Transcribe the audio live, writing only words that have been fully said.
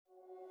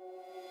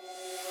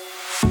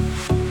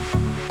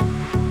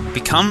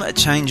Become a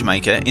change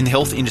maker in the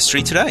health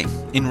industry today.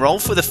 Enroll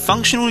for the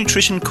Functional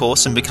Nutrition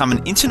course and become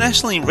an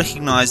internationally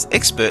recognised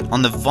expert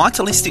on the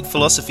vitalistic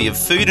philosophy of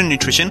food and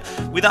nutrition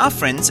with our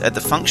friends at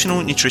the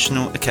Functional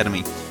Nutritional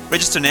Academy.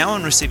 Register now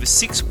and receive a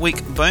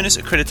 6-week bonus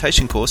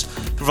accreditation course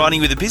providing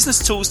you with the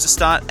business tools to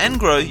start and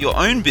grow your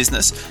own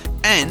business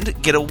and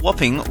get a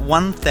whopping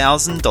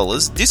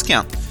 $1,000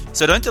 discount.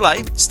 So don't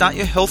delay, start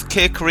your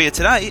healthcare career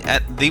today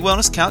at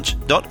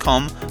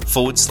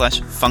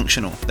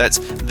thewellnesscouch.com/functional. That's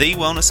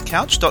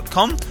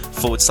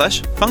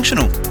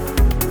thewellnesscouch.com/functional.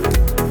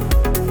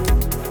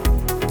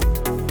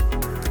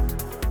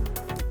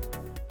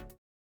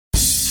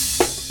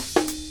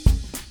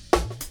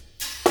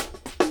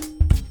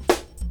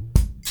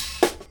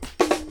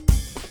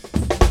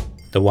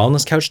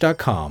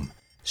 thewellnesscouch.com,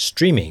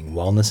 streaming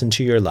wellness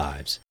into your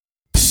lives.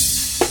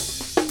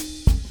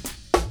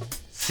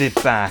 Sit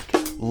back,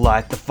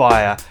 light the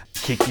fire,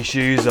 kick your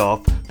shoes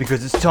off,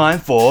 because it's time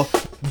for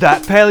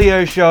That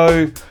Paleo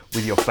Show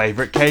with your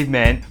favourite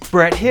caveman,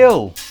 Brett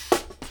Hill.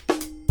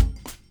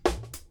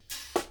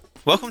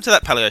 Welcome to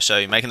That Paleo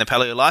Show, making the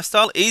paleo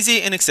lifestyle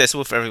easy and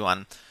accessible for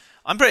everyone.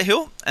 I'm Brett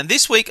Hill, and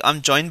this week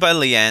I'm joined by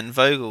Leanne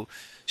Vogel.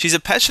 She's a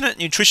passionate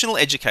nutritional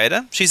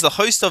educator. She's the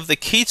host of the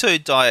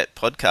Keto Diet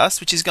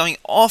podcast, which is going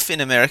off in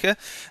America.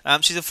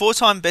 She's a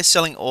 4-time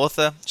best-selling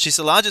author. She's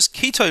the largest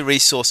keto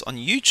resource on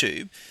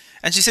YouTube.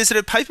 And she says that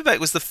her paperback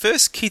was the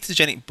first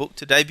ketogenic book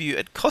to debut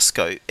at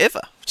Costco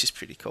ever, which is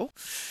pretty cool.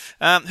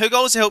 Her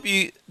goal is to help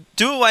you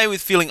do away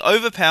with feeling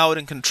overpowered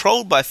and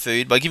controlled by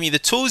food by giving you the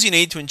tools you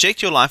need to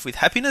inject your life with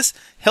happiness,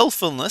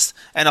 healthfulness,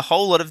 and a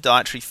whole lot of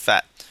dietary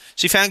fat.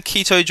 She found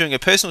keto during her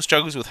personal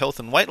struggles with health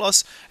and weight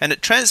loss, and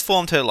it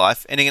transformed her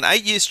life, ending an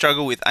 8-year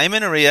struggle with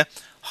amenorrhea,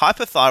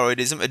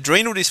 hypothyroidism,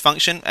 adrenal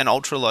dysfunction, and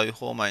ultra-low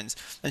hormones.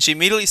 And she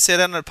immediately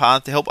set out on a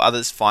path to help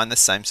others find the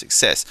same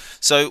success.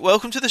 So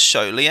welcome to the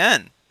show,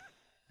 Leanne.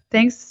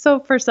 Thanks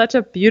for such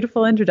a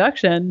beautiful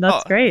introduction.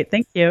 That's great.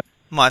 Thank you.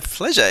 My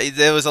pleasure.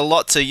 There was a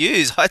lot to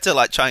use. I had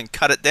to try and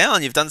cut it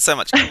down. You've done so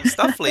much cool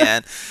stuff,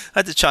 Leanne. I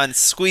had to try and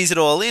squeeze it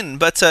all in.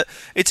 But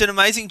it's an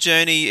amazing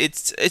journey.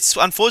 It's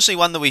unfortunately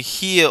one that we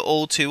hear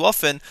all too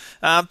often.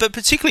 But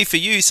particularly for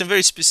you, some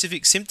very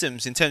specific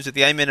symptoms in terms of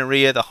the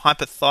amenorrhea, the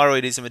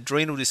hypothyroidism,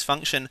 adrenal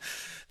dysfunction.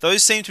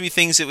 Those seem to be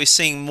things that we're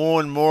seeing more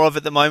and more of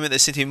at the moment. There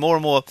seem to be more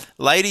and more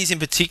ladies in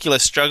particular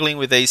struggling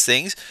with these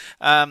things.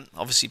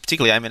 Obviously,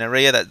 particularly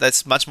amenorrhea,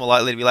 that's much more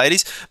likely to be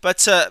ladies.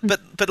 But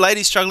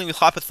ladies struggling with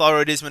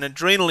hypothyroidism and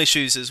adrenal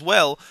issues as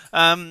well.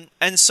 And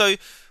so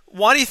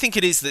why do you think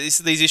it is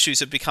that these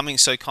issues are becoming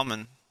so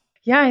common?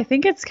 Yeah, I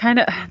think it's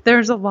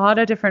there's a lot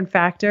of different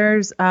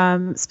factors.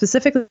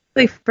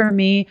 Specifically for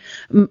me,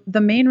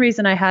 the main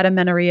reason I had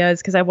amenorrhea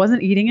is because I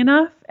wasn't eating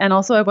enough, and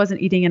also I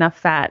wasn't eating enough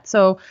fat.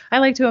 So I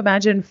like to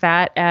imagine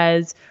fat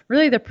as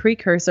really the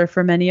precursor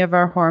for many of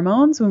our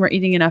hormones. When we're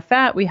eating enough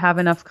fat, we have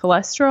enough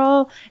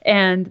cholesterol,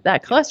 and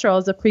that cholesterol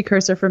is a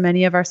precursor for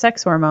many of our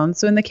sex hormones.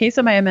 So in the case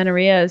of my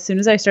amenorrhea, as soon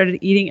as I started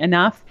eating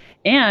enough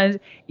and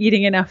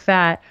eating enough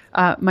fat,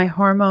 my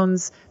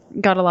hormones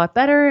got a lot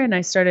better, and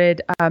I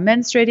started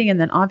menstruating and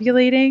then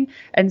ovulating.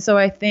 And so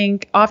I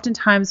think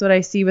oftentimes what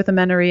I see with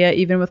amenorrhea,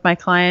 even with my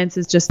clients,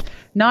 is just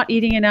not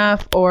eating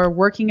enough or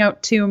working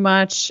out too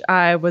much.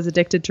 I was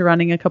addicted to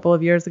running a couple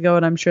of years ago,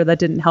 and I'm sure that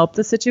didn't help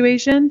the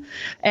situation.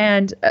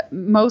 And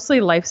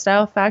mostly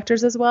lifestyle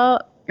factors as well.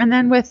 And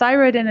then with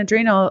thyroid and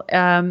adrenal,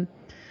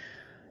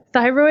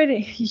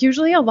 thyroid,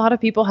 usually a lot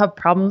of people have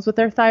problems with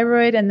their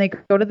thyroid, and they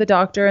go to the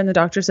doctor and the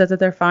doctor says that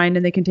they're fine,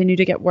 and they continue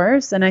to get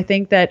worse. And I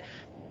think that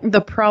the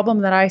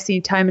problem that I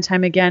see time and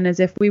time again is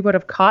if we would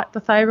have caught the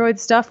thyroid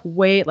stuff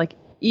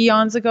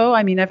eons ago.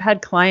 I mean, I've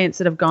had clients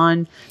that have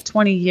gone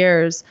 20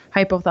 years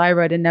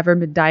hypothyroid and never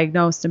been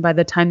diagnosed. And by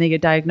the time they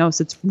get diagnosed,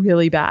 it's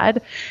really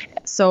bad.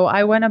 So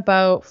I went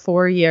about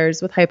 4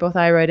 years with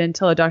hypothyroid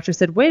until a doctor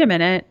said, wait a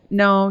minute,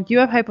 no, you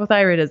have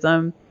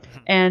hypothyroidism.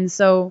 And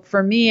so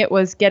for me, it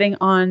was getting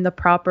on the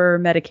proper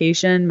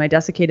medication, my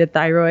desiccated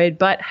thyroid.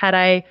 But had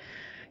I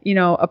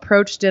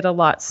approached it a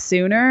lot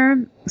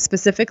sooner,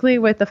 specifically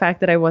with the fact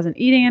that I wasn't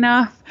eating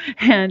enough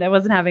and I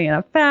wasn't having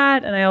enough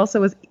fat, and I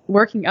also was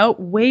working out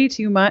way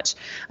too much.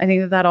 I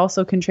think that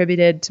also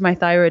contributed to my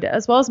thyroid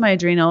as well as my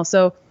adrenal.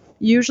 So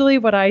usually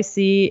what I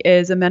see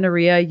is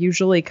amenorrhea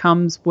usually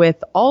comes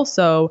with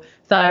also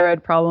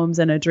thyroid problems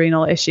and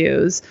adrenal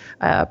issues.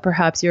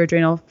 Perhaps your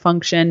adrenal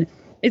function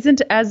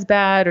isn't as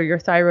bad, or your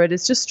thyroid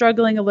is just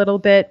struggling a little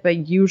bit.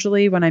 But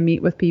usually when I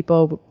meet with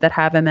people that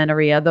have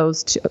amenorrhea,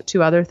 those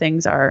two other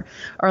things are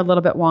a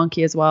little bit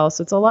wonky as well.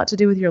 So it's a lot to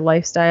do with your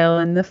lifestyle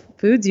and the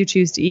foods you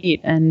choose to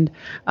eat. And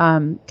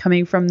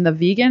coming from the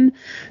vegan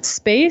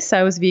space,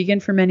 I was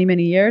vegan for many,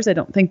 many years. I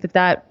don't think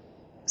that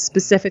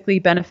specifically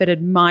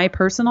benefited my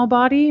personal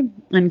body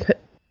and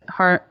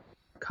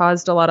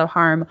caused a lot of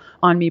harm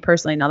on me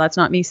personally. Now, that's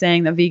not me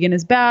saying that vegan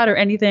is bad or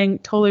anything.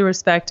 Totally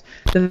respect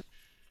the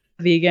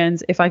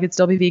vegans. If I could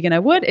still be vegan, I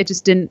would. It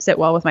just didn't sit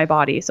well with my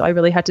body. So I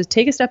really had to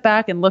take a step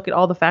back and look at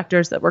all the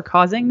factors that were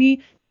causing me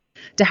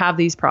to have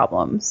these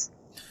problems.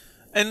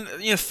 And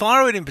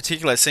thyroid in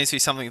particular seems to be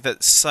something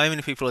that so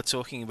many people are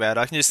talking about.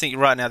 I can just think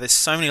right now, there's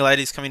so many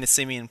ladies coming to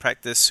see me in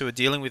practice who are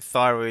dealing with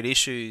thyroid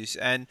issues,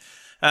 and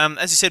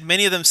as you said,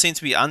 many of them seem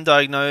to be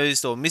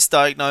undiagnosed or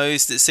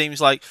misdiagnosed. It seems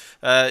like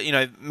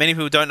many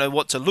people don't know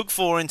what to look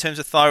for in terms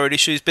of thyroid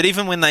issues. But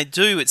even when they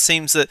do, it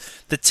seems that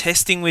the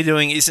testing we're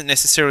doing isn't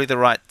necessarily the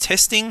right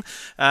testing,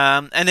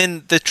 and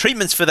then the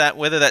treatments for that,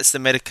 whether that's the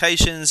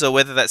medications or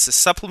whether that's the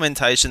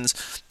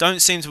supplementations, don't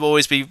seem to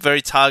always be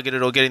very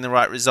targeted or getting the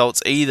right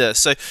results either.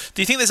 So,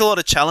 do you think there's a lot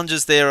of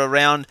challenges there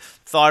around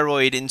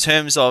thyroid in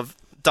terms of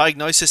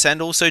diagnosis and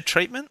also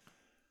treatment?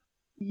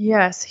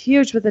 Yes,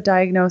 huge with the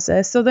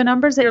diagnosis. So the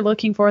numbers that you're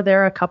looking for,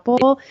 there are a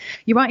couple.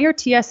 You want your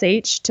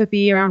TSH to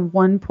be around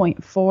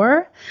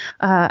 1.4,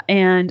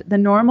 and the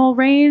normal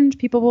range,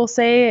 people will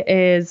say,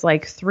 is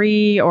like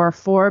 3 or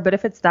 4. But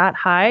if it's that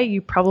high, you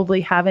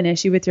probably have an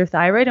issue with your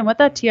thyroid. And what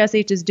that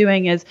TSH is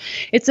doing is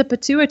it's a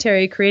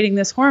pituitary creating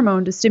this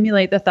hormone to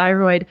stimulate the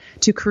thyroid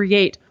to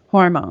create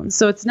hormones.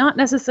 So it's not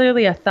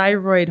necessarily a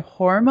thyroid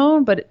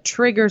hormone, but it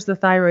triggers the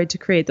thyroid to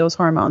create those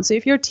hormones. So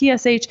if your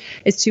TSH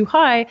is too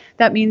high,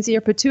 that means your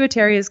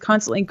pituitary is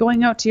constantly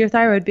going out to your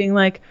thyroid being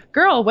like,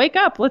 girl, wake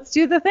up, let's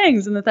do the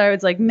things. And the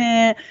thyroid's like,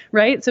 meh,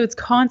 right? So it's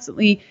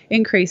constantly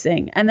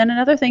increasing. And then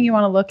another thing you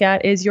want to look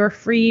at is your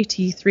free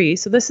T3.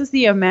 So this is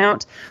the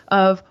amount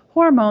of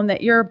hormone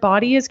that your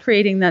body is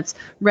creating that's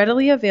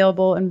readily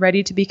available and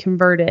ready to be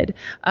converted.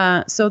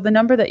 So the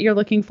number that you're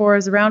looking for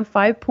is around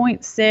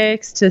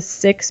 5.6 to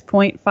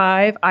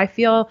 6.5. I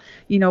feel,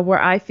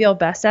 where I feel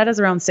best at is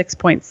around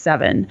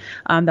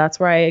 6.7. That's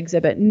where I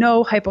exhibit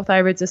no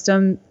hypothyroid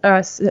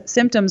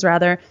symptoms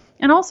rather.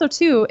 And also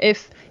too,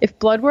 if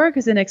blood work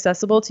is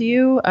inaccessible to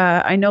you,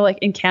 I know like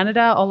in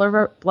Canada, all of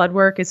our blood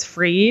work is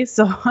free.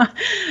 So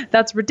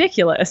that's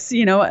ridiculous.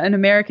 An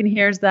American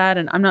hears that,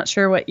 and I'm not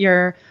sure what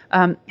your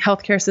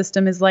healthcare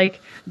system is like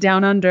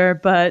down under,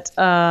 but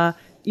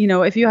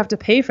if you have to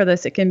pay for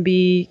this, it can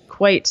be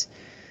quite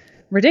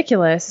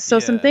ridiculous. So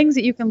some things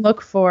that you can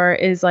look for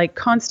is like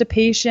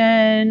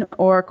constipation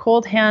or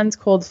cold hands,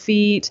 cold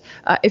feet.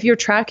 If you're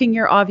tracking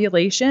your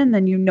ovulation,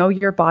 then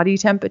your body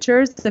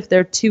temperatures. If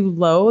they're too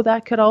low,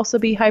 that could also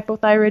be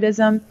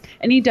hypothyroidism.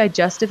 Any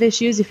digestive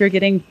issues, if you're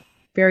getting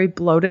very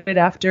bloated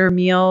after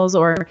meals,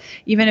 or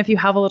even if you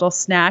have a little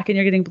snack and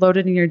you're getting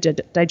bloated and your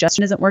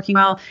digestion isn't working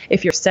well,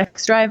 if your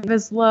sex drive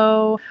is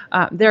low,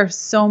 there are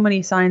so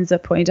many signs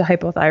that point to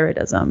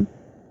hypothyroidism.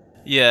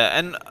 Yeah,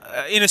 and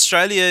in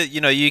Australia,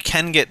 you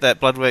can get that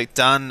blood work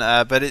done,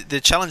 but the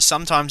challenge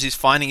sometimes is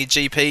finding a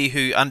GP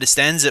who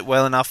understands it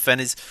well enough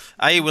and is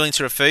A, willing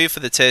to refer you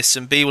for the tests,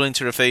 and B, willing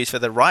to refer you for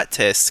the right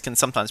tests can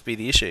sometimes be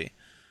the issue.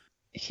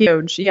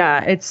 Huge.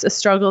 Yeah, it's a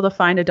struggle to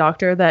find a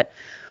doctor that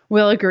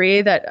will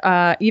agree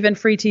that even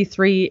free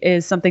T3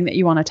 is something that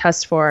you want to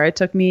test for. It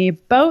took me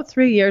about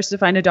 3 years to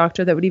find a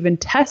doctor that would even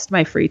test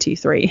my free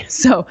T3.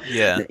 So,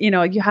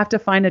 you have to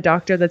find a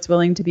doctor that's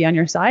willing to be on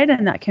your side,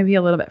 and that can be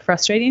a little bit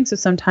frustrating. So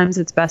sometimes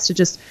it's best to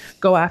just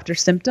go after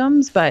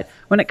symptoms. But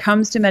when it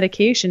comes to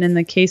medication, in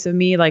the case of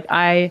me,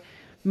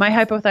 my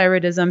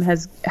hypothyroidism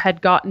had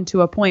gotten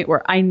to a point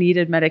where I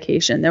needed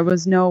medication. There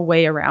was no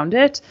way around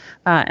it.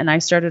 And I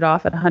started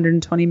off at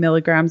 120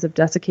 milligrams of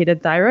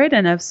desiccated thyroid,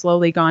 and I've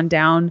slowly gone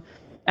down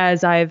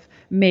as I've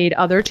made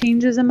other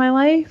changes in my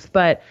life.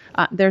 But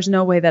there's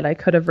no way that I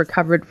could have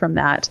recovered from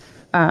that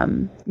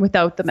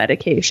without the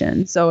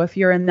medication. So if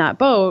you're in that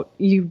boat,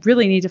 you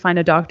really need to find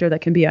a doctor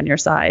that can be on your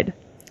side.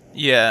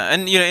 Yeah,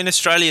 and in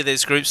Australia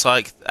there's groups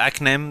like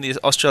ACNEM, the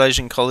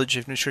Australasian College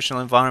of Nutritional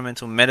and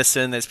Environmental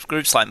Medicine. There's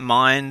groups like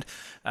MIND,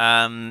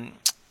 and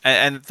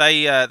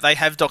they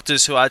have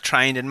doctors who are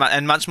trained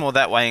and much more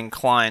that way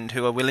inclined,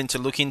 who are willing to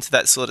look into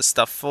that sort of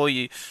stuff for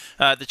you.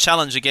 The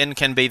challenge again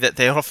can be that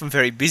they're often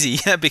very busy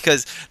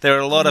because there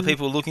are a lot of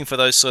people looking for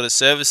those sort of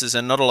services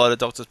and not a lot of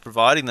doctors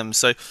providing them.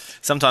 So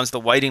sometimes the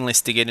waiting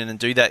list to get in and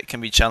do that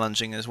can be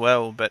challenging as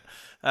well. But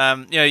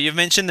you've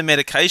mentioned the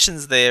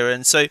medications there,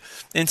 and so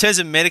in terms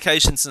of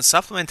medications and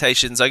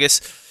supplementations, I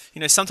guess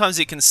sometimes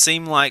it can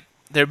seem like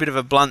they're a bit of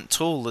a blunt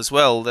tool as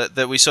well,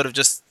 that we sort of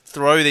just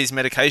throw these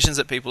medications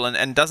at people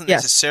and doesn't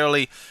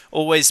necessarily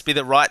always be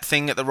the right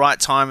thing at the right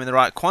time in the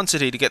right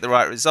quantity to get the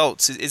right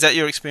results. Is that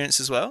your experience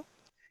as well?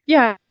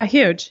 Yeah,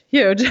 huge.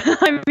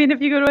 I mean,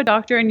 if you go to a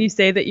doctor and you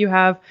say that you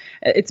have,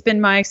 it's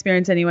been my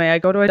experience anyway. I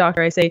go to a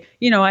doctor, I say,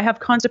 I have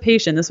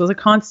constipation. This was a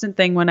constant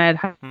thing when I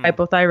had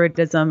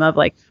hypothyroidism of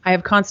like, I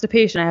have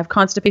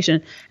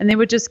constipation. And they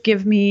would just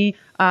give me,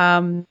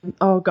 I've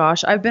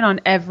been on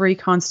every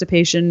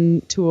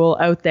constipation tool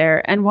out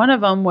there. And one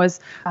of them was,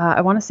 I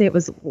want to say it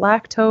was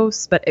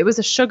lactose, but it was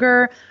a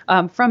sugar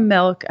from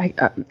milk.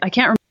 I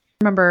can't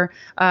remember.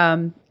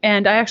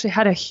 And I actually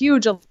had a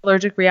huge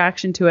allergic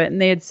reaction to it.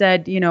 And they had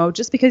said,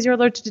 just because you're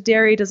allergic to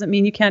dairy doesn't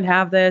mean you can't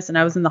have this. And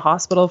I was in the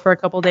hospital for a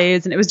couple of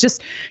days. And it was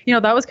just,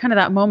 that was kind of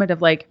that moment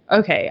of like,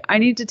 okay, I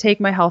need to take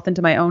my health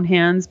into my own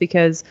hands,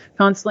 because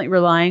constantly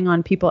relying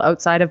on people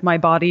outside of my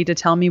body to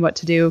tell me what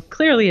to do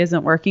clearly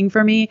isn't working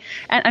for me.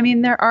 And I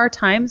mean, there are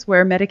times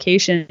where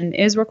medication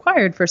is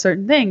required for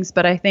certain things,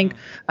 but I think,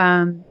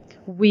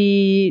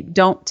 we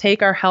don't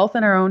take our health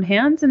in our own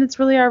hands, and it's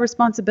really our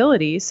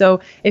responsibility. So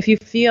if you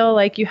feel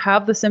like you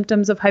have the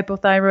symptoms of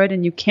hypothyroid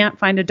and you can't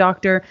find a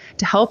doctor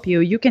to help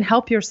you, you can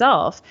help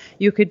yourself.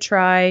 You could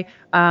try,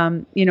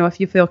 if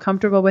you feel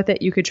comfortable with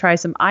it, you could try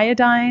some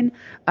iodine,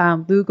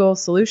 Lugol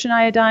solution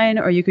iodine,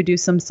 or you could do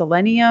some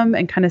selenium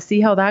and kind of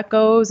see how that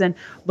goes and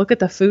look at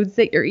the foods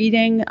that you're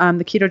eating.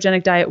 The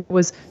ketogenic diet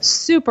was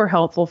super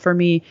helpful for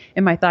me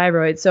in my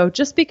thyroid. So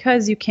just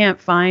because you can't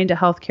find a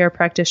healthcare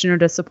practitioner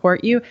to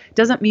support you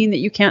doesn't mean that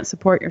you can't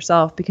support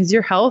yourself, because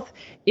your health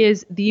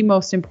is the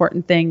most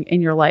important thing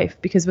in your life,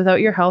 because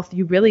without your health,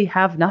 you really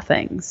have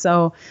nothing.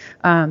 So,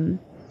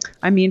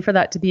 I mean, for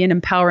that to be an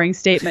empowering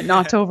statement,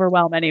 not to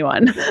overwhelm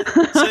anyone.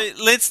 So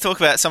let's talk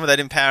about some of that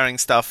empowering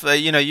stuff.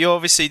 You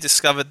obviously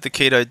discovered the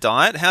keto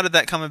diet. How did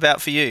that come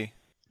about for you?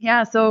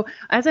 Yeah. So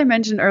as I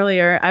mentioned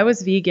earlier, I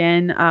was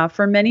vegan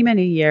for many,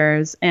 many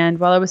years. And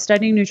while I was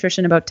studying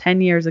nutrition about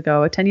 10 years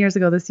ago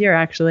this year,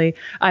 actually,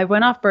 I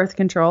went off birth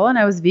control and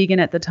I was vegan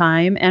at the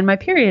time, and my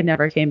period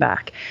never came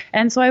back.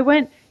 And so I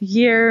went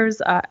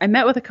years. I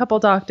met with a couple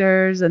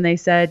doctors and they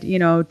said,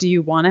 do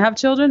you want to have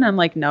children? I'm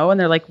like, no. And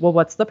they're like, well,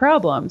 what's the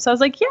problem? So I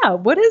was like, yeah,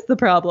 what is the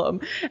problem?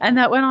 And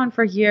that went on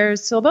for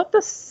years till about the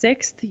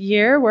 6th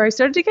year, where I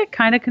started to get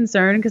kind of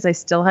concerned because I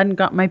still hadn't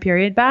got my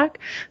period back.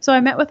 So I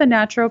met with a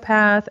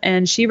naturopath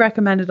and she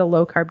recommended a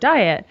low carb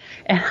diet.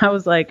 And I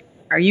was like,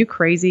 are you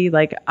crazy?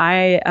 Like,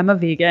 I am a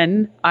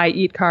vegan. I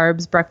eat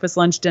carbs, breakfast,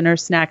 lunch, dinner,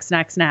 snack.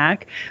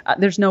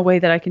 There's no way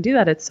that I can do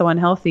that. It's so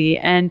unhealthy.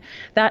 And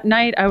that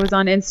night I was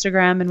on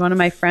Instagram and one of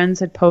my friends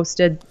had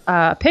posted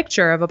a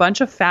picture of a bunch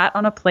of fat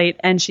on a plate,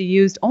 and she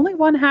used only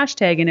one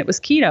hashtag, and it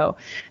was keto.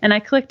 And I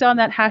clicked on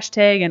that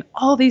hashtag and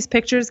all these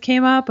pictures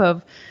came up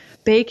of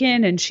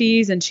bacon and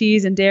cheese and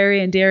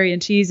dairy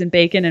and cheese and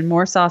bacon and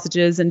more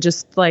sausages and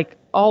just like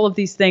all of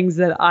these things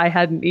that I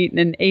hadn't eaten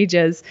in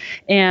ages.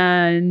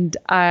 And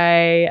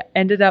I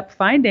ended up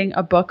finding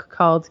a book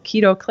called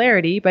Keto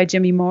Clarity by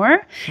Jimmy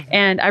Moore.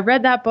 And I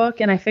read that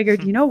book and I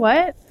figured, you know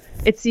what?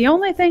 It's the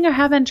only thing I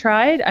haven't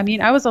tried. I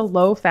mean, I was a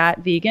low-fat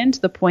vegan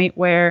to the point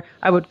where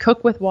I would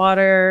cook with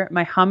water.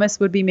 My hummus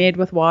would be made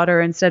with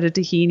water instead of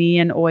tahini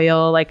and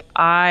oil. Like,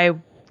 I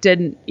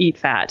didn't eat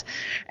fat.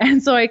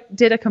 And so I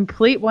did a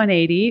complete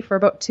 180 for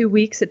about 2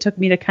 weeks. It took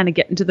me to kind of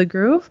get into the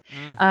groove.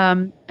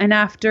 And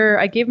after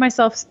I gave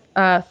myself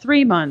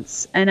 3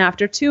 months, and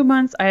after 2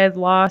 months, I had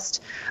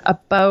lost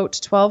about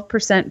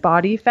 12%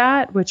 body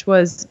fat, which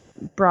was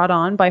brought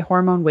on by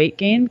hormone weight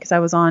gain because I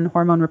was on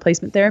hormone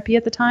replacement therapy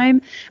at the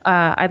time.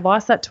 I'd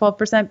lost that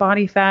 12%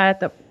 body fat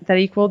that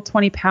equaled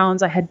 20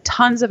 pounds. I had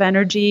tons of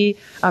energy.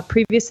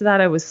 Previous to that,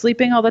 I was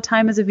sleeping all the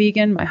time as a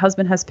vegan. My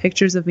husband has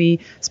pictures of me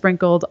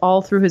sprinkled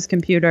all through his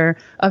computer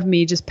of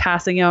me just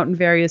passing out in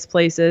various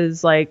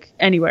places, like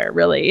anywhere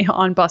really,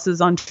 on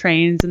buses, on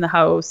trains, in the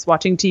house,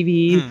 watching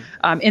TV,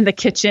 in the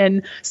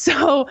kitchen.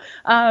 So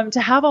to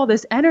have all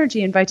this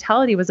energy and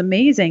vitality was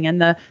amazing.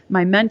 And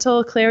my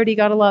mental clarity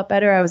got a lot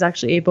better. I was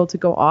actually able to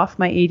go off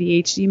my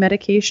ADHD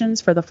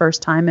medications for the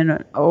first time in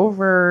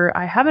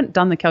I haven't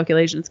done the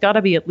calculation. It's got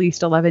to be at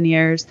least 11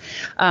 years.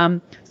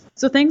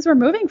 So things were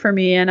moving for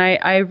me, and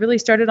I really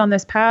started on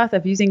this path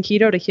of using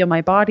keto to heal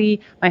my body.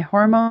 My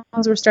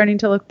hormones were starting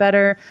to look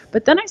better,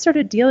 but then I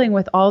started dealing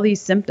with all these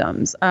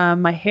symptoms.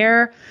 My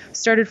hair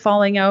started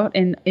falling out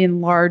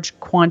in large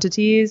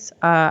quantities.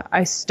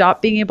 I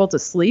stopped being able to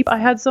sleep. I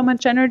had so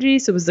much energy,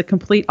 so it was the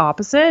complete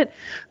opposite.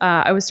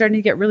 I was starting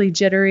to get really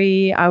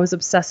jittery. I was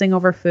obsessing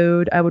over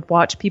food. I would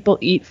watch people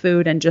eat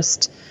food and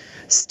just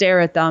stare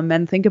at them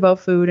and think about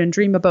food and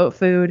dream about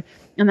food.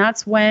 And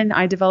that's when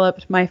I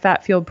developed my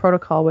Fat Fueled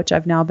protocol, which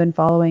I've now been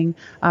following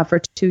for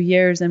 2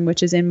 years, and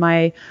which is in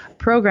my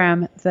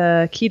program,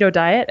 the Keto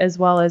Diet, as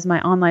well as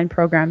my online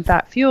program,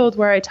 Fat Fueled,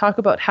 where I talk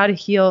about how to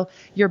heal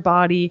your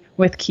body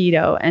with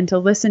keto and to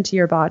listen to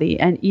your body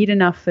and eat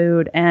enough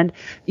food and,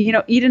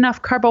 eat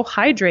enough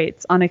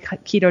carbohydrates on a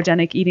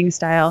ketogenic eating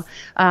style.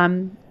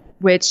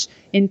 Which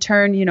in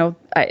turn,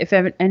 if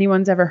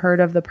anyone's ever heard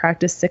of the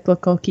practice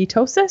cyclical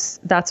ketosis,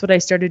 that's what I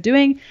started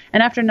doing.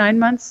 And after 9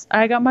 months,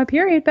 I got my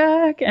period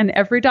back. And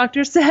every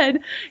doctor said,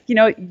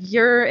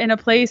 you're in a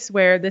place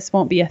where this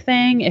won't be a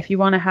thing. If you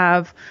want to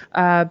have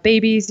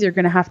babies, you're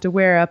going to have to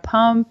wear a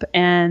pump.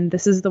 And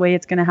this is the way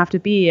it's going to have to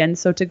be. And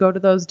so to go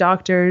to those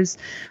doctors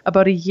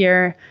about a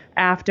year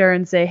after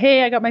and say,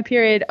 hey, I got my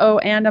period. Oh,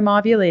 and I'm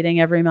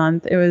ovulating every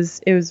month. It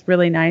was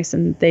really nice.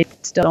 And they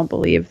still don't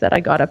believe that I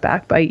got it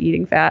back by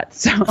eating fat.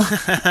 So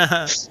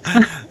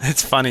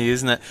it's funny,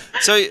 isn't it?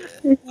 So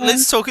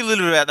let's talk a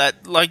little bit about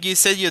that. Like you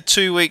said, your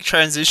 2-week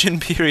transition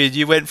period,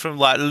 you went from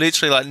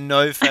literally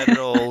no fat at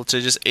all to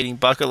just eating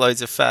bucket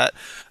loads of fat.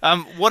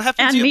 What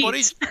happened to your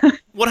body?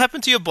 What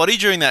happened to your body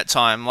during that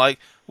time? Like,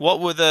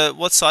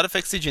 what side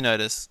effects did you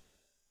notice?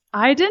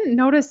 I didn't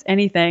notice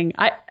anything.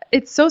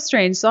 It's so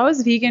strange. So I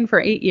was vegan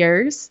for 8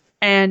 years,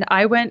 and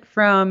I went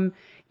from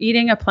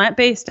eating a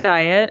plant-based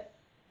diet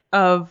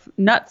of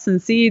nuts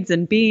and seeds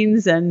and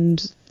beans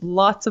and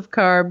lots of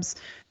carbs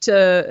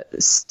to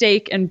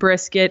steak and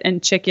brisket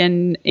and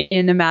chicken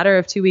in a matter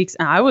of 2 weeks.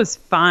 And I was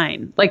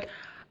fine. Like,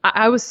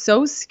 I was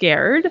so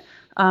scared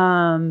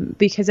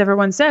because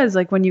everyone says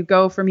like when you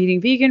go from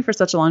eating vegan for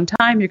such a long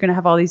time, you're going to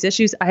have all these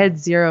issues. I had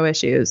zero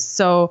issues.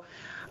 So,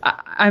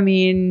 I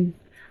mean,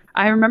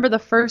 I remember the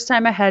first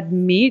time I had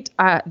meat,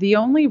 the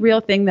only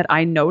real thing that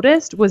I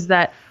noticed was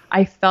that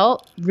I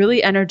felt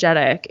really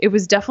energetic. It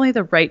was definitely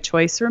the right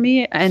choice for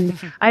me. And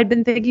I'd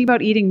been thinking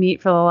about eating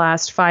meat for the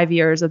last 5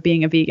 years of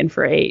being a vegan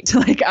for 8.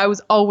 Like I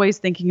was always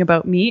thinking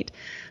about meat.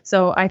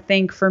 So I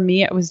think for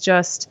me, it was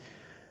just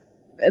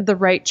the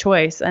right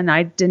choice. And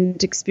I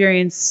didn't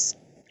experience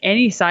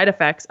any side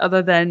effects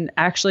other than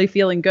actually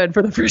feeling good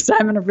for the first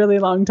time in a really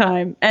long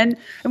time. And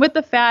with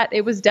the fat,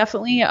 it was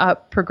definitely a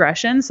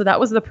progression. So that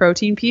was the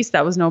protein piece.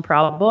 That was no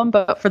problem.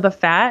 But for the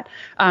fat,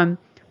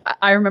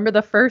 I remember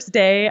the first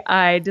day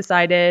I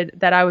decided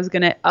that I was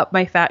going to up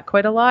my fat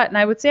quite a lot. And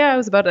I would say I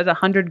was about at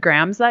 100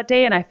 grams that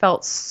day. And I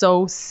felt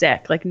so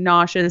sick, like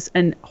nauseous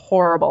and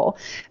horrible.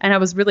 And I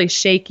was really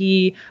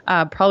shaky,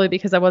 probably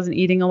because I wasn't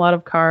eating a lot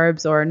of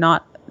carbs or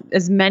not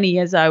as many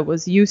as I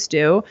was used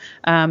to.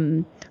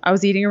 I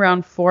was eating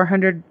around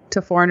 400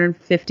 to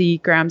 450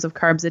 grams of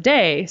carbs a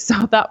day.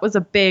 So that was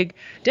a big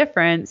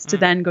difference to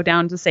then go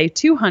down to say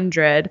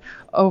 200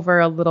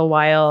 over a little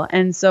while.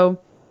 And so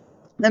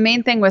the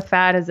main thing with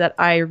fat is that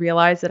I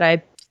realized that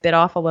I bit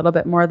off a little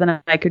bit more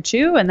than I could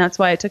chew. And that's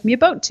why it took me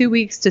about 2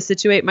 weeks to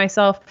situate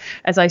myself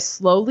as I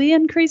slowly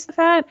increased the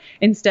fat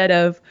instead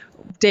of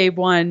day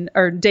 1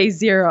 or day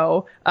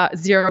 0,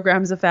 0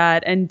 grams of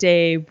fat, and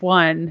day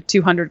 1,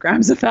 200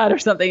 grams of fat or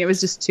something. It was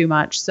just too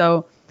much.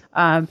 So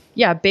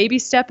baby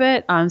step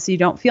it so you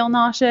don't feel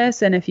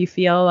nauseous. And if you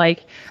feel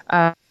like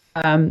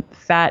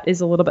fat is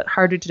a little bit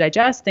harder to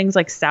digest, things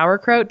like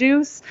sauerkraut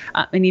juice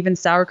and even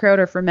sauerkraut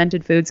or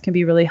fermented foods can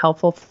be really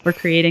helpful for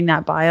creating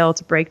that bile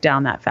to break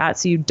down that fat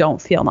so you don't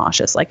feel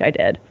nauseous like I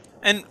did.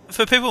 And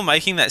for people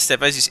making that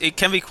step, it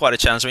can be quite a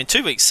challenge. I mean,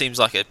 2 weeks seems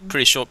like a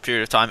pretty short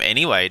period of time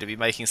anyway to be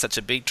making such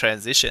a big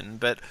transition.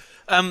 But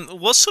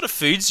what sort of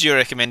foods do you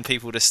recommend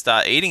people to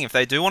start eating if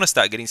they do want to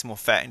start getting some more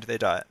fat into their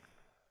diet?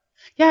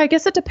 Yeah, I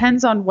guess it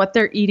depends on what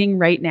they're eating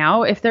right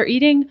now. If they're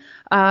eating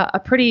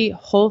a pretty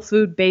whole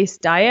food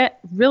based diet,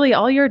 really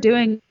all you're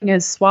doing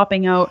is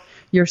swapping out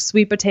your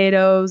sweet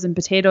potatoes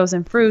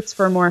and fruits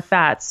for more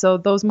fats. So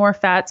those more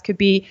fats could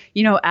be,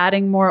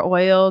 adding more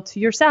oil to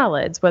your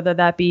salads, whether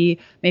that be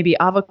maybe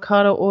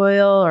avocado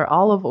oil or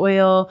olive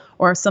oil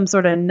or some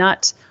sort of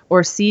nut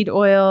or seed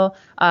oil.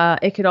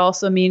 It could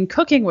also mean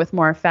cooking with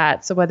more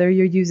fat. So whether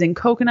you're using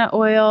coconut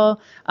oil,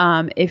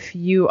 if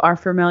you are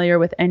familiar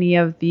with any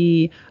of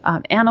the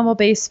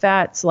animal-based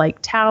fats like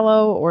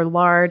tallow or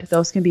lard,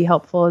 those can be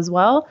helpful as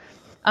well.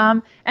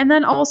 And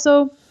then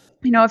also,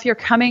 if you're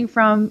coming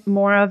from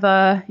more of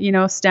a,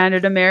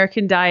 standard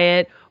American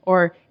diet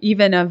or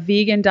even a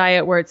vegan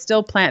diet where it's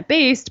still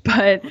plant-based,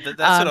 but that's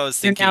what I was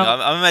thinking.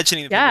 I'm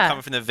imagining people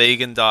coming from the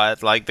vegan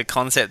diet, like the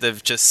concept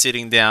of just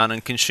sitting down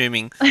and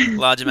consuming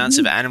large amounts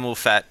of animal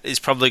fat is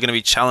probably going to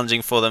be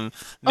challenging for them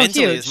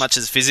mentally as much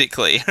as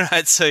physically,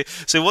 right? So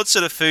what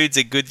sort of foods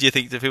are good, do you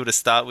think, to people to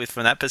start with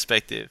from that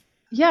perspective?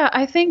 Yeah,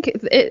 I think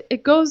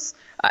it goes.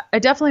 I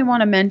definitely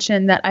want to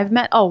mention that I've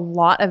met a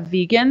lot of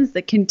vegans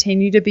that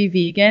continue to be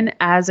vegan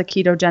as a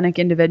ketogenic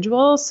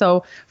individual.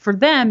 So for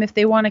them, if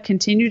they want to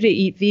continue to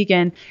eat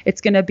vegan, it's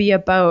going to be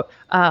about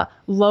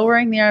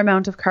lowering their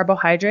amount of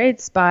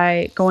carbohydrates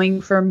by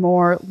going for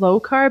more low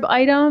carb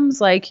items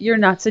like your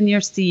nuts and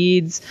your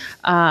seeds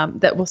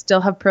that will still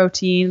have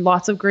protein,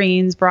 lots of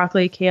greens,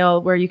 broccoli, kale,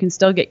 where you can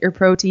still get your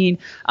protein,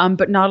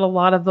 but not a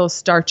lot of those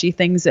starchy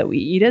things that we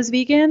eat as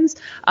vegans,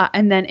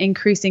 and then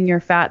increasing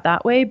your fat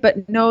that way.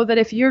 But know that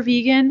if you're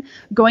vegan,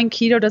 going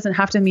keto doesn't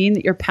have to mean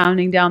that you're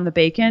pounding down the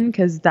bacon,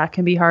 because that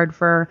can be hard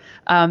for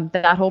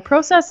that whole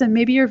process. And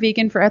maybe you're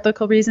vegan for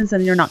ethical reasons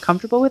and you're not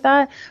comfortable with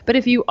that. But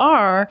if you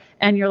are,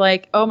 and you're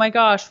like, oh my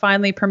gosh,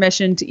 finally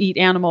permission to eat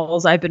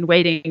animals, I've been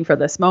waiting for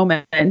this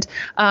moment.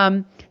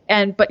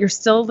 But you're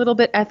still a little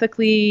bit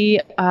ethically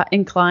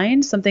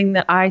inclined. Something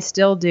that I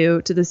still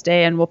do to this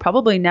day and will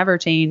probably never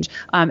change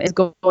is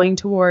going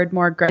toward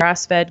more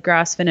grass-fed,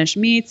 grass-finished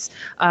meats.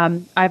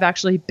 I've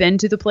actually been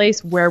to the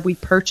place where we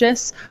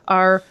purchase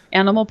our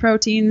animal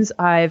proteins.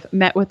 I've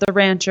met with the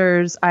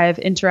ranchers. I've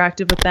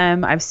interacted with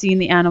them. I've seen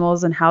the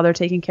animals and how they're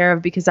taken care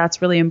of, because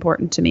that's really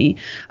important to me.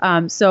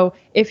 So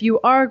if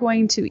you are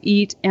going to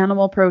eat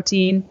animal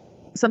protein,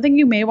 something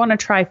you may want to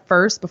try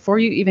first before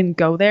you even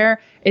go there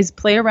is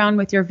play around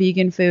with your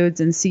vegan foods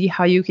and see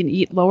how you can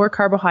eat lower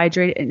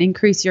carbohydrate and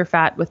increase your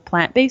fat with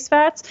plant-based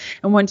fats.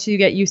 And once you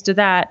get used to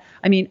that,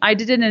 I mean, I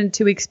did it in a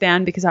 2-week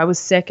span because I was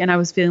sick and I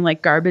was feeling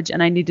like garbage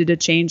and I needed to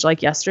change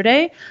like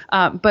yesterday.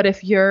 But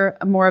if you're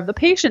more of the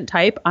patient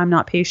type, I'm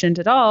not patient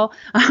at all,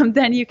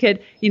 then you could,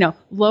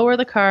 lower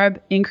the carb,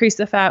 increase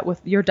the fat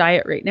with your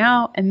diet right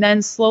now, and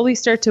then slowly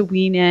start to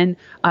wean in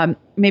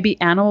maybe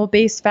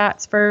animal-based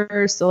fats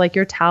first, so like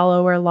your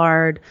tallow or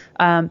lard.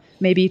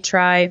 Maybe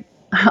try,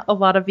 a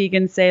lot of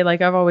vegans say,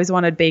 like, I've always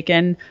wanted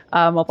bacon.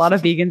 A lot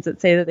of vegans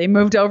that say that they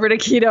moved over to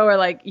keto are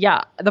like,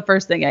 yeah, the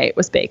first thing I ate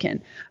was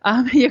bacon.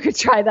 You could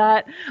try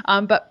that.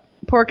 But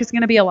pork is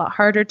going to be a lot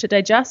harder to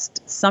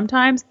digest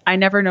sometimes. I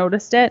never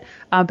noticed it,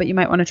 but you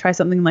might want to try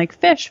something like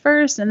fish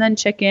first, and then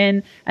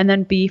chicken, and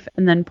then beef,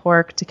 and then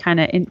pork to kind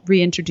of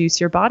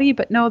reintroduce your body.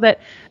 But know that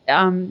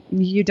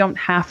you don't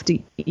have to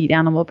eat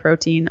animal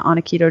protein on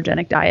a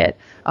ketogenic diet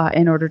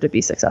in order to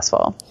be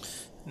successful.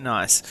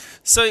 Nice.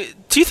 So,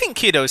 do you think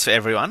keto is for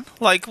everyone?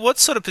 Like, what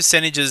sort of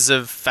percentages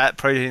of fat,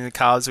 protein, and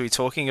carbs are we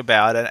talking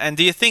about? And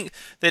do you think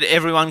that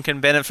everyone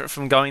can benefit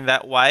from going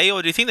that way?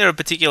 Or do you think there are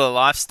particular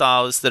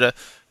lifestyles that are,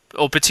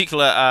 or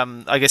particular,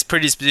 I guess,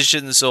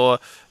 predispositions or,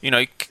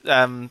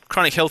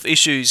 chronic health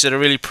issues that are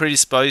really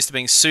predisposed to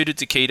being suited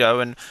to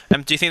keto? And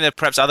do you think there are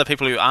perhaps other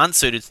people who aren't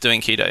suited to doing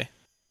keto?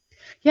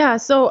 Yeah,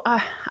 so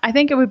I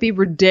think it would be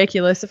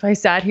ridiculous if I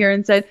sat here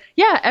and said,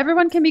 yeah,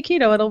 everyone can be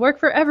keto. It'll work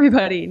for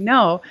everybody.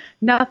 No,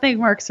 nothing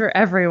works for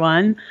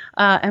everyone.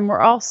 And we're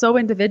all so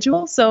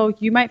individual. So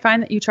you might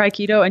find that you try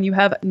keto and you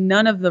have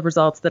none of the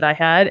results that I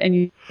had. And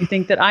you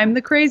think that I'm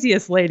the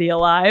craziest lady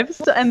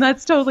alive. And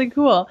that's totally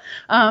cool.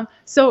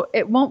 So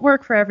it won't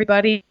work for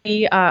everybody.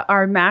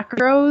 Our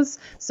macros,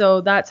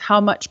 so that's how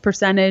much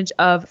percentage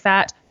of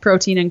fat,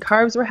 protein, and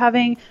carbs we're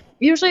having,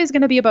 usually is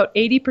going to be about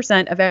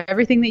 80% of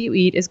everything that you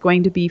eat is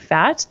going to be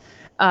fat.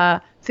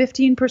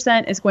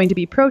 15% is going to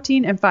be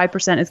protein, and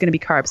 5% is going to be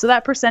carbs. So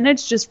that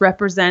percentage just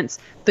represents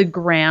the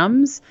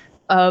grams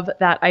of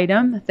that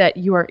item that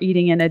you are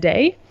eating in a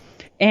day.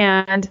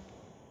 And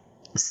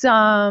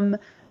some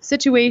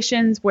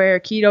situations where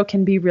keto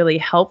can be really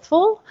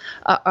helpful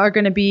are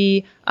going to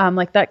be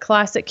like that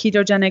classic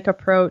ketogenic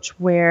approach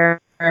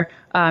where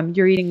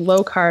you're eating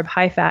low carb,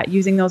 high fat,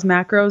 using those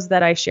macros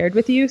that I shared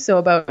with you. So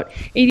about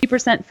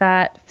 80%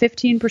 fat,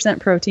 15%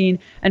 protein,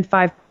 and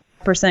 5%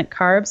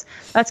 carbs.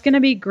 That's going to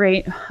be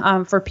great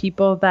for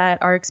people that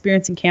are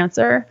experiencing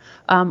cancer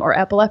or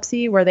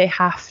epilepsy, where they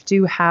have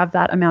to have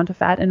that amount of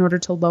fat in order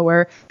to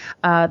lower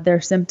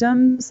their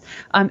symptoms.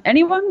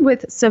 Anyone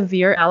with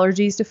severe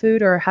allergies to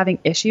food or having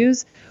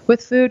issues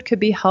with food could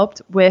be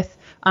helped with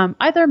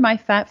either my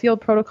fat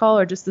fueled protocol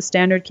or just the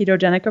standard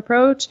ketogenic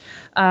approach.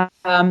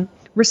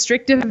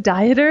 Restrictive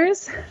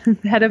dieters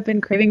that have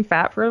been craving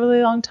fat for a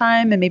really long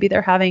time, and maybe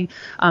they're having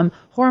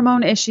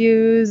hormone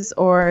issues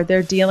or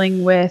they're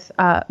dealing with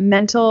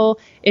mental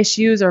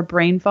issues or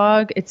brain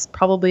fog, it's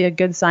probably a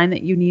good sign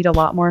that you need a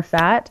lot more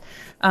fat.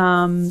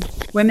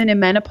 Women in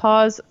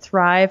menopause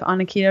thrive on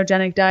a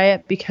ketogenic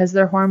diet because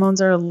their hormones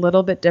are a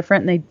little bit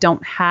different and they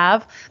don't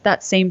have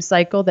that same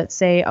cycle that,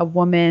 say, a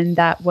woman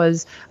that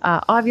was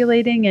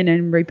ovulating and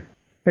in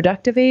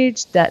reproductive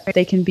age, that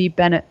they can be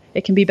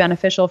it can be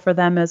beneficial for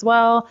them as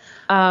well.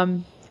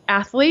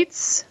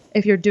 Athletes,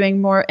 if you're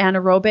doing more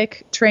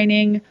anaerobic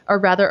training, or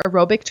rather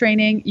aerobic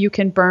training, you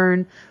can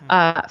burn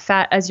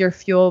fat as your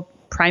fuel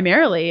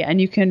primarily, and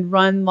you can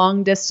run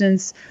long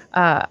distance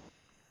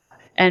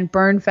and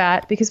burn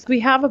fat, because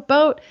we have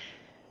about,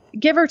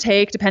 give or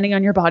take, depending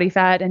on your body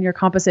fat and your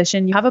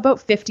composition, you have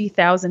about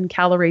 50,000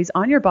 calories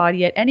on your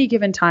body at any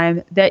given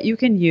time that you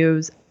can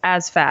use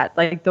as fat.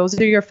 Like, those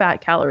are your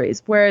fat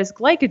calories. Whereas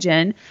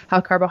glycogen,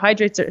 how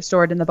carbohydrates are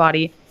stored in the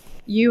body,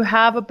 you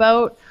have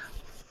about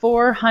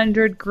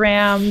 400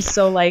 grams.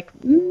 So like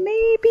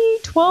maybe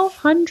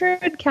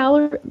 1,200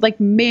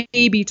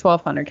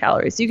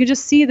 calories, So you can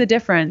just see the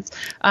difference.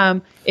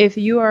 If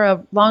you are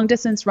a long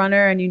distance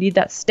runner and you need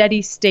that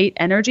steady state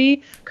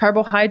energy,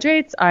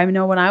 carbohydrates, I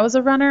know when I was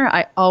a runner,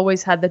 I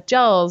always had the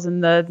gels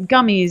and the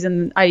gummies,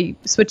 and I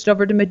switched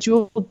over to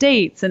Medjool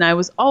dates, and I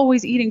was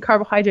always eating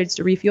carbohydrates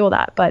to refuel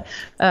that. But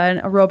an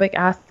aerobic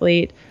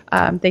athlete,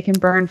 they can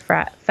burn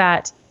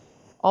fat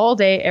all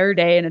day, every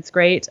day, and it's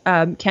great.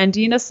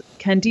 Candida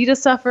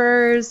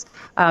sufferers,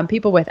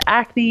 people with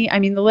acne. I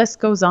mean, the list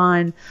goes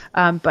on.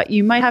 But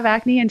you might have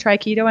acne and try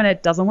keto and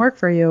it doesn't work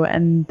for you,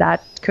 and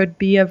that could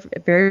be a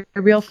very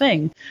real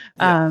thing.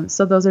 Yeah.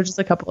 So those are just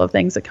a couple of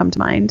things that come to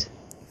mind.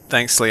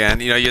 Thanks,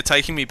 Leanne. You're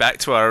taking me back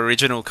to our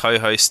original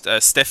co-host,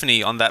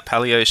 Stephanie, on that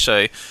paleo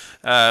show.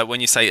 When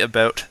you say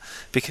about,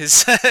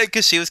 because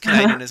she was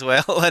Canadian as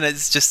well, and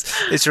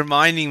it's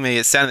reminding me,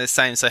 it sounded the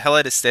same. So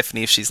hello to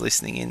Stephanie if she's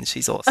listening in.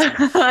 She's awesome.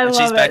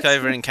 She's back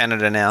over in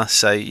Canada now,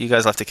 so you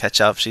guys will have to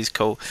catch up. She's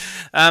cool.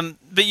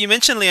 But you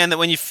mentioned, Leanne, that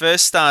when you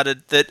first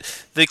started, that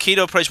the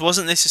keto approach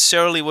wasn't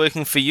necessarily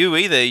working for you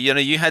either.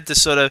 You had to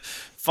sort of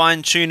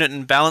fine tune it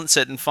and balance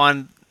it and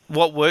find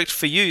what worked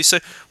for you. So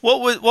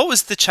what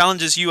was the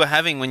challenges you were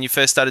having when you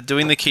first started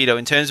doing the keto,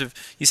 in terms of,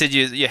 you said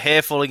your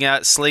hair falling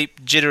out,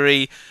 sleep,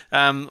 jittery,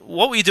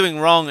 what were you doing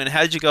wrong, and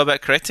how did you go about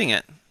correcting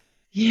it?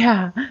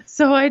 Yeah.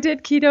 So I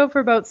did keto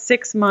for about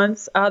 6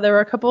 months. There were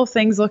a couple of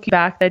things looking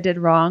back that I did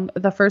wrong.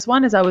 The first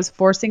one is I was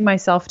forcing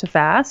myself to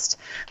fast.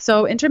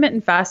 So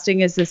intermittent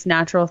fasting is this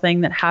natural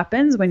thing that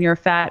happens when you're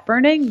fat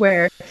burning,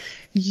 where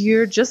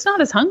you're just not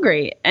as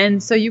hungry.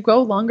 And so you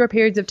go longer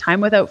periods of time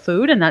without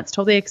food, and that's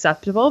totally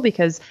acceptable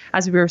because,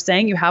 as we were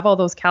saying, you have all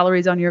those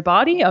calories on your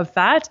body of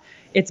fat.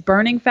 It's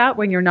burning fat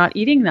when you're not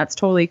eating. That's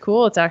totally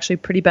cool. It's actually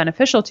pretty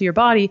beneficial to your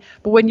body.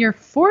 But when you're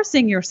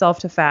forcing yourself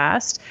to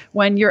fast,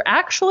 when you're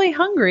actually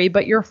hungry,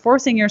 but you're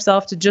forcing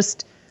yourself to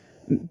just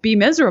be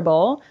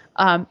miserable,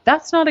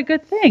 that's not a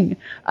good thing.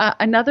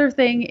 Another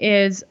thing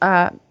is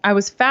I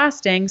was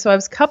fasting, so I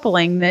was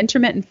coupling the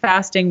intermittent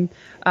fasting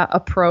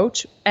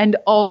approach and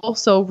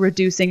also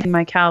reducing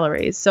my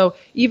calories. So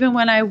even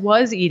when I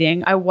was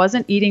eating, I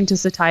wasn't eating to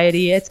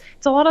satiety. It's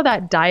a lot of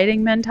that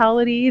dieting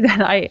mentality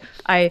that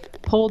I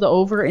pulled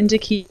over into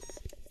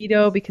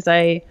keto because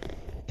I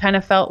kind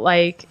of felt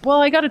like,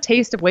 well, I got a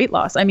taste of weight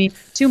loss. I mean,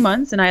 2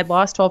 months and I had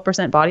lost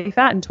 12% body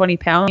fat and 20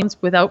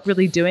 pounds without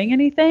really doing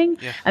anything.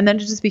 Yeah. And then it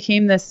just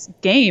became this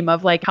game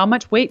of like, how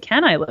much weight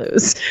can I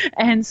lose?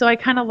 And so I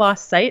kind of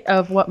lost sight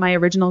of what my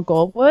original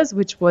goal was,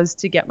 which was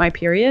to get my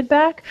period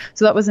back.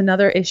 So that was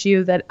another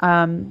issue that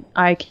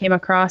I came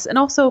across. And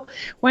also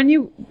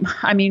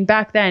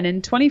back then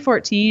in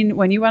 2014,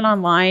 when you went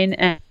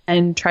online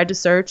and tried to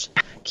search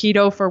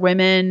keto for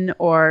women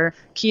or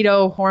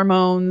keto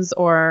hormones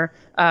or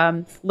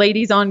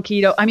ladies on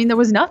keto, I mean, there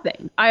was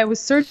nothing. I was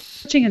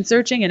searching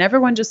and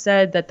everyone just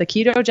said that the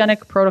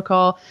ketogenic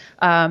protocol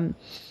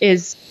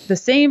is the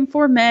same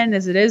for men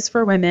as it is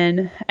for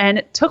women. And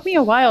it took me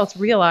a while to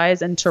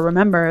realize and to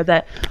remember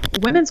that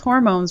women's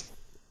hormones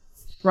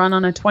run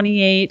on a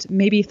 28,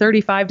 maybe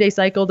 35-day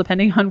cycle,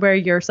 depending on where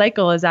your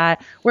cycle is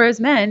at.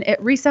 Whereas men,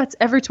 it resets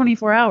every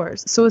 24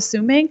 hours. So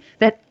assuming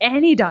that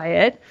any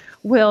diet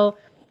will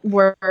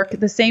work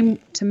the same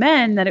to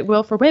men that it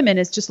will for women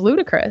is just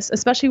ludicrous,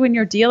 especially when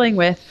you're dealing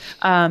with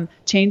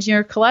changing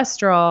your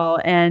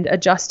cholesterol and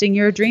adjusting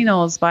your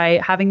adrenals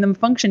by having them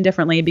function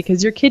differently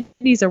because your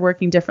kidneys are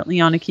working differently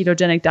on a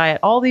ketogenic diet.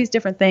 All these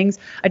different things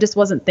I just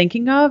wasn't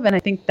thinking of. And I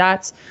think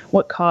that's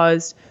what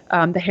caused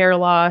the hair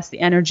loss, the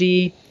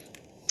energy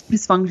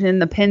dysfunction,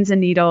 the pins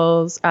and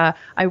needles.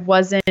 I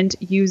wasn't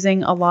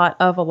using a lot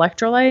of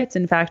electrolytes.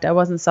 In fact, I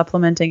wasn't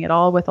supplementing at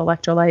all with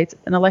electrolytes.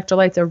 And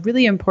electrolytes are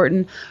really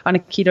important on a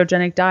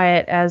ketogenic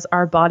diet as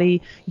our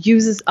body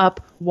uses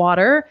up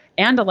water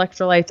and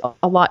electrolytes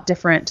a lot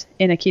different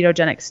in a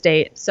ketogenic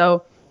state.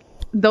 So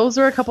those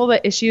are a couple of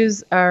the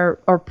issues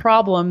or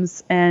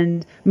problems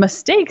and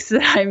mistakes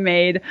that I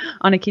made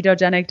on a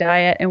ketogenic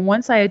diet. And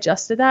once I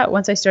adjusted that,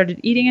 once I started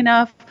eating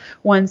enough,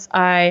 once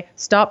I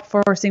stopped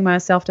forcing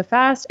myself to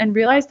fast and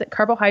realized that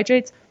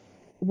carbohydrates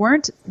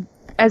weren't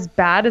as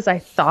bad as I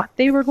thought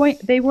they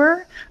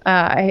were.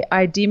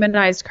 I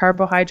demonized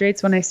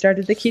carbohydrates when I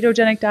started the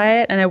ketogenic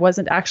diet and I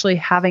wasn't actually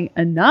having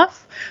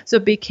enough. So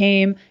it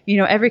became,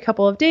 every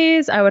couple of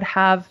days I would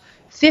have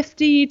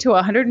 50 to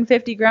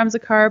 150 grams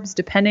of carbs,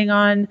 depending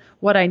on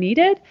what I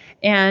needed.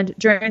 And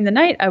during the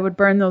night, I would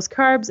burn those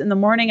carbs. In the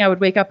morning, I would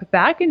wake up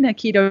back in a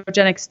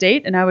ketogenic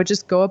state and I would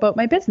just go about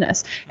my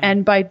business.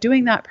 And by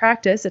doing that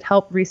practice, it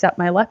helped reset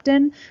my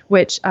leptin,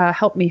 which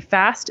helped me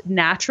fast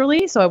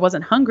naturally. So I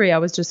wasn't hungry. I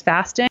was just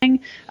fasting.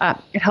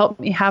 It helped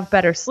me have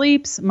better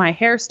sleeps. My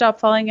hair stopped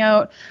falling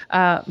out.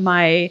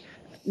 My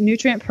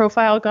nutrient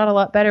profile got a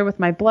lot better with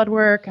my blood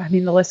work. I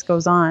mean, the list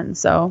goes on.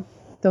 So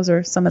those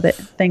are some of the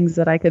things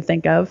that I could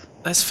think of.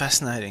 That's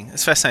fascinating.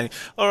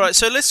 All right,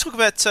 so let's talk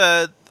about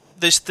the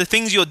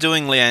things you're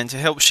doing, Leanne, to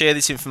help share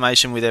this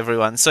information with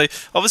everyone. So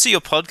obviously your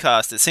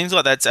podcast, it seems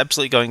like that's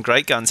absolutely going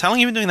great guns. How long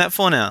have you been doing that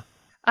for now?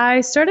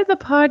 I started the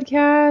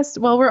podcast,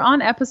 well, we're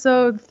on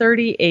episode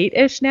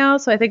 38-ish now,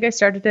 so I think I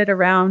started it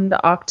around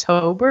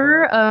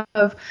October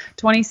of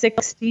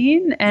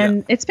 2016,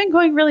 and It's been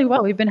going really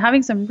well. We've been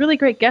having some really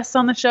great guests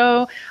on the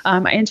show.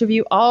 I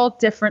interview all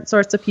different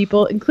sorts of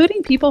people,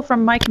 including people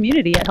from my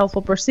community at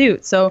Healthful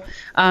Pursuit. So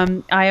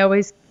I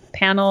always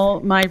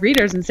panel my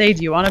readers and say,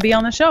 do you want to be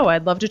on the show?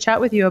 I'd love to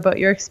chat with you about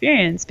your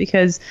experience,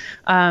 because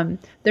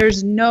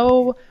there's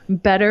no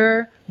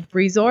better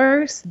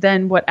resource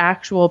than what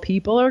actual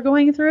people are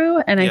going through.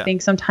 And I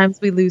think sometimes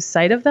we lose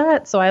sight of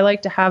that. So I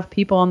like to have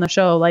people on the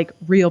show, like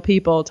real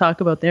people, talk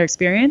about their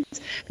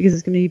experience, because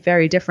it's going to be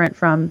very different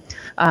from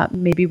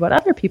maybe what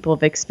other people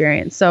have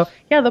experienced. So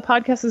the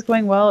podcast is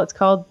going well. It's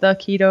called The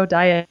Keto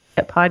Diet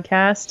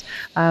Podcast.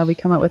 We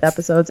come out with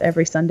episodes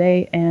every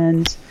Sunday,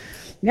 and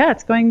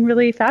it's going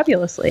really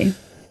fabulously.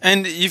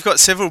 And you've got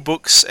several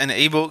books and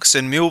ebooks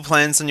and meal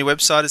plans on your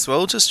website as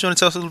well. Just do you want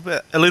to tell us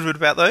a little bit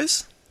about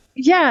those?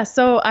 Yeah,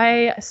 so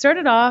I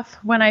started off,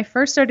 when I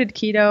first started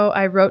keto,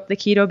 I wrote The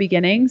Keto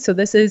Beginning. So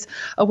this is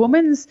a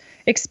woman's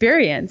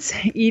experience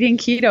eating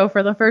keto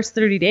for the first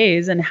 30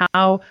 days and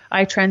how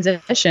I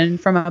transitioned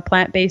from a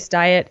plant-based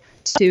diet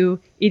to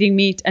eating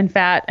meat and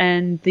fat,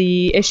 and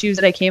the issues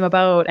that I came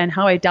about and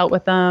how I dealt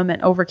with them and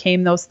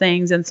overcame those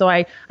things. And so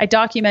I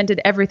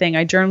documented everything.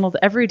 I journaled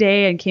every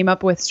day and came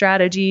up with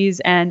strategies.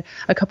 And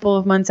a couple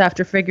of months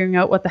after figuring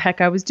out what the heck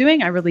I was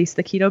doing, I released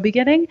The Keto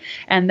Beginning.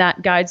 And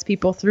that guides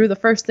people through the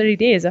first 30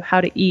 days of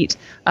how to eat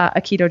a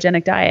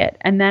ketogenic diet.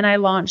 And then I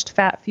launched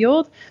Fat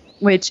Fueled.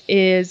 which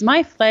is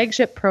my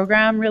flagship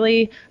program,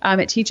 really.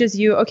 It teaches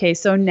you, okay,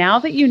 so now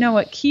that you know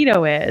what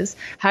keto is,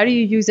 how do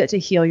you use it to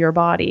heal your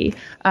body?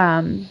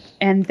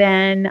 And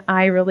then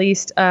I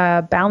released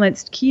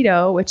Balanced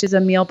Keto, which is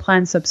a meal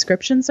plan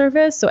subscription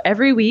service. So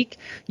every week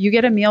you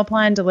get a meal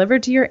plan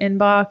delivered to your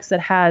inbox that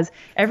has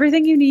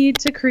everything you need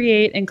to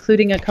create,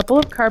 including a couple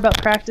of carb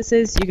up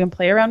practices. You can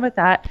play around with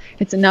that.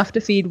 It's enough to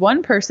feed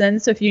one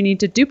person. So if you need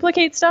to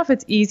duplicate stuff,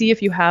 it's easy.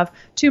 If you have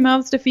 2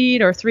 mouths to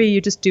feed or 3,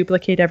 you just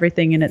duplicate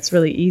everything and it's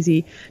really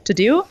easy to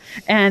do.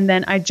 And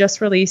then I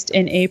just released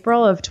in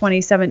April of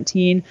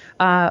 2017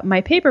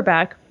 my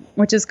paperback,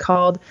 which is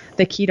called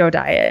The Keto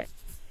Diet.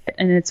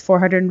 And it's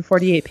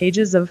 448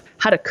 pages of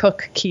how to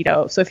cook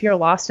keto. So if you're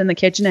lost in the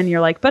kitchen and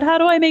you're like, but how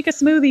do I make a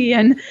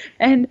smoothie?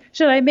 And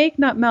should I make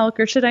nut milk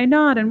or should I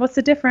not? And what's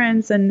the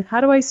difference? And how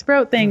do I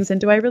sprout things?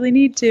 And do I really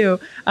need to?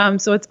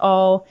 So it's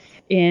all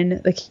in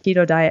the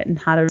keto diet and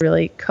how to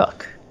really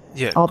cook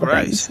all the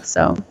things.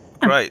 So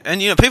great.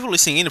 And, people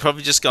listening in are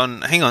probably just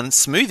going, hang on,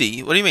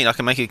 smoothie? What do you mean I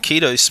can make a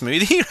keto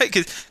smoothie?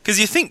 Because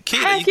you think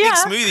keto, you think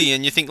smoothie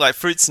and you think like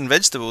fruits and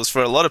vegetables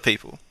for a lot of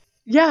people.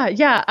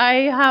 Yeah. I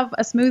have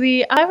a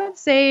smoothie, I would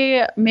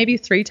say maybe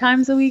 3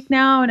 times a week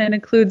now. And it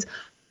includes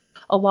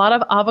a lot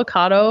of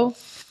avocado,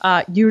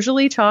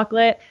 usually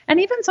chocolate, and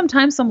even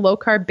sometimes some low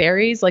carb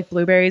berries like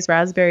blueberries,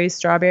 raspberries,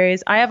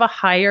 strawberries. I have a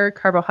higher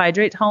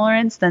carbohydrate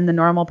tolerance than the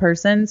normal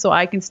person. So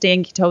I can stay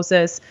in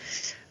ketosis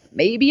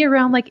maybe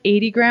around like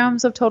 80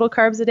 grams of total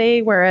carbs a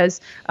day,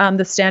 whereas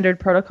the standard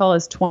protocol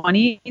is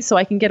 20. So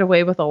I can get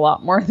away with a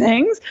lot more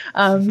things.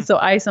 So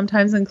I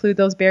sometimes include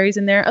those berries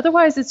in there.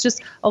 Otherwise, it's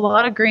just a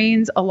lot of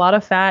grains, a lot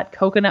of fat,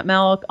 coconut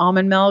milk,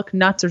 almond milk,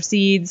 nuts or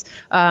seeds,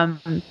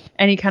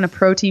 any kind of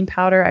protein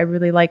powder. I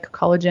really like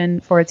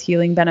collagen for its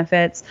healing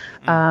benefits,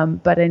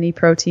 but any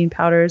protein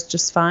powder is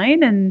just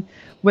fine. And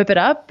whip it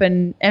up.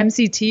 And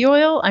MCT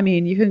oil, I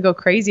mean, you can go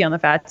crazy on the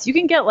fats. You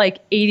can get like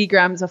 80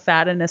 grams of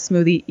fat in a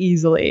smoothie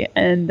easily,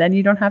 and then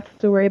you don't have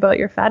to worry about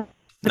your fat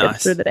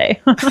through the day.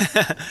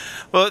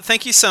 Well,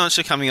 thank you so much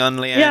for coming on,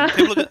 Leanne. Yeah.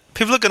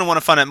 People are going to want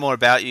to find out more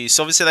about you.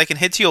 So obviously they can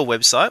head to your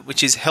website,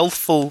 which is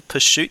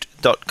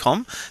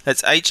healthfulpursuit.com.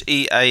 That's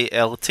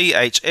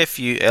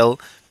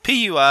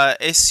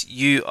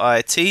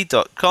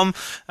HEALTHFULPURSUIT.com,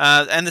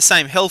 and the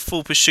same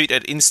Healthful Pursuit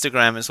at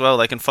Instagram as well.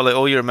 They can follow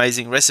all your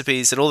amazing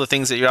recipes and all the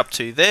things that you're up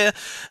to there.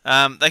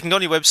 They can go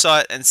on your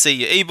website and see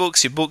your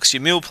ebooks, your books,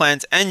 your meal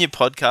plans, and your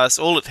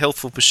podcasts, all at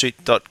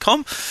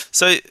healthfulpursuit.com.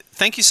 So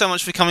thank you so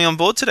much for coming on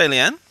board today,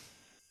 Leanne.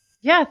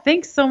 Yeah,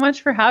 thanks so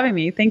much for having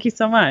me. Thank you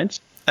so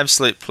much.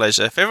 Absolute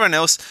pleasure. For everyone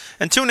else,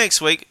 until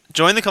next week,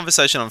 join the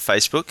conversation on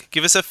Facebook,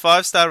 give us a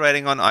 5-star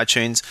rating on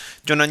iTunes,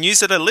 join our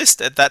newsletter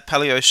list at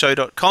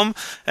thatpaleoshow.com,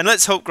 and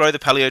let's help grow the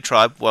Paleo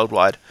tribe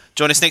worldwide.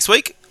 Join us next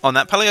week on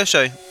That Paleo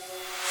Show.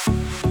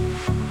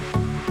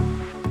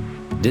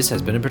 This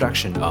has been a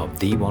production of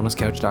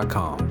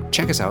TheWellnessCouch.com.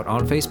 Check us out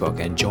on Facebook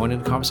and join in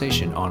the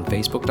conversation on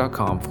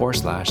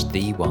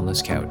Facebook.com/The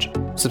Wellness Couch.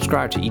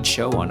 Subscribe to each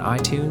show on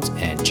iTunes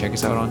and check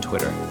us out on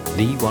Twitter.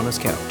 The Wellness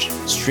Couch,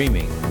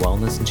 streaming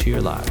wellness into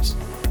your lives.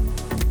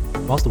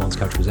 Whilst the Wellness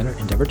Couch presenter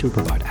endeavor to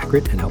provide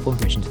accurate and helpful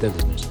information to their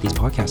listeners, these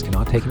podcasts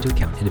cannot take into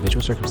account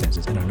individual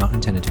circumstances and are not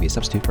intended to be a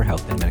substitute for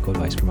health and medical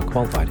advice from a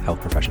qualified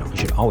health professional. You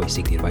should always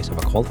seek the advice of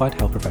a qualified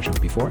health professional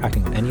before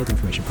acting on any of the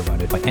information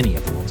provided by any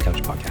of the Wellness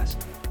Couch podcasts.